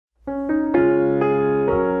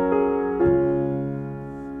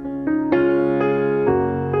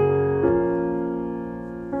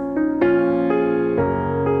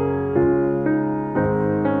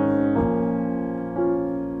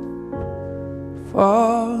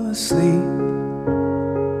fall asleep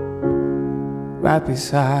right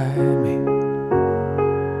beside me.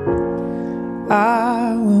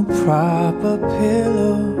 I will prop a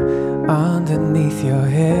pillow underneath your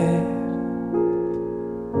head.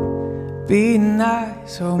 Be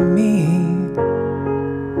nice or mean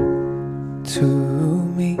to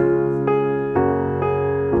me.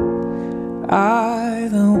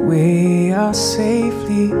 Either way, I'll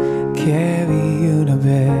safely carry you to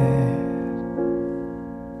bed.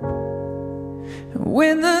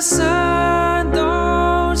 When the sun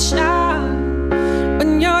don't shine,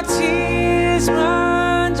 when your tears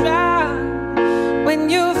run dry, when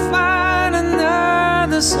you find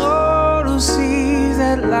another soul who sees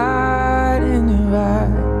that light in your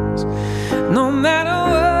eyes, no matter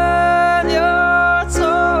what you're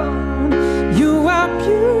told, you are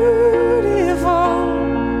beautiful,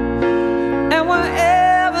 and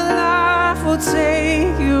wherever life will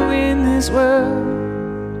take you in this world,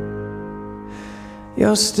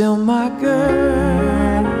 you're still my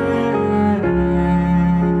girl.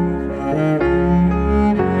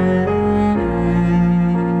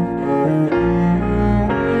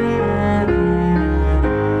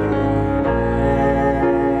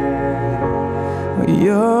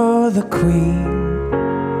 You're the queen,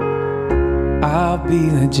 I'll be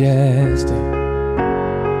the jester.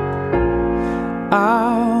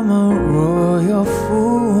 I'm a royal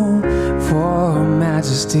fool for Her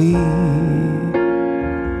Majesty.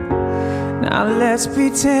 Now let's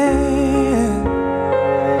pretend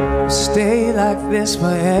we'll stay like this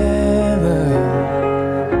forever.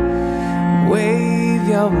 Wave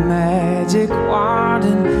your magic wand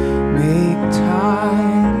and make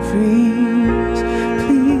time freeze,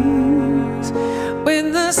 please.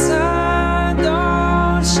 When the sun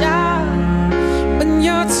don't shine, when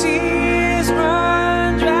your tears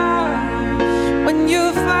run dry, when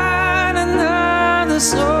you find another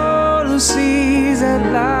soul who sees that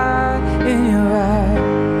light in your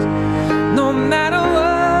eyes, no matter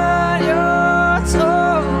what you're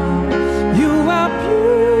told, you are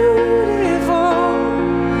beautiful,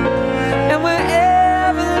 and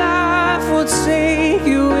wherever life will take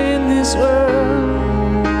you in this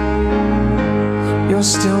world, you're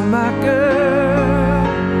still my girl.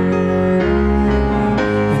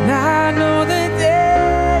 And I know the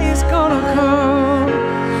day is gonna come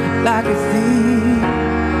like a thief,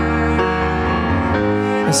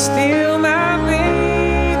 and steal my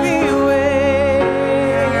baby away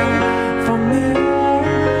from me.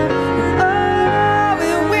 Oh,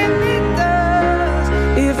 and when it does,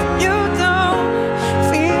 if you don't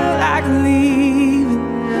feel like leaving,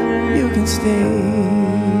 you can stay.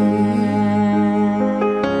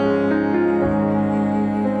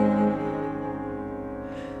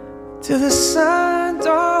 Till the sun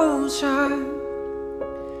don't shine,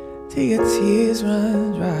 till your tears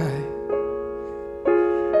run dry,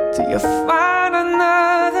 till you find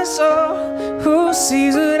another soul who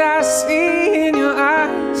sees what I see in your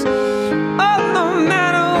eyes,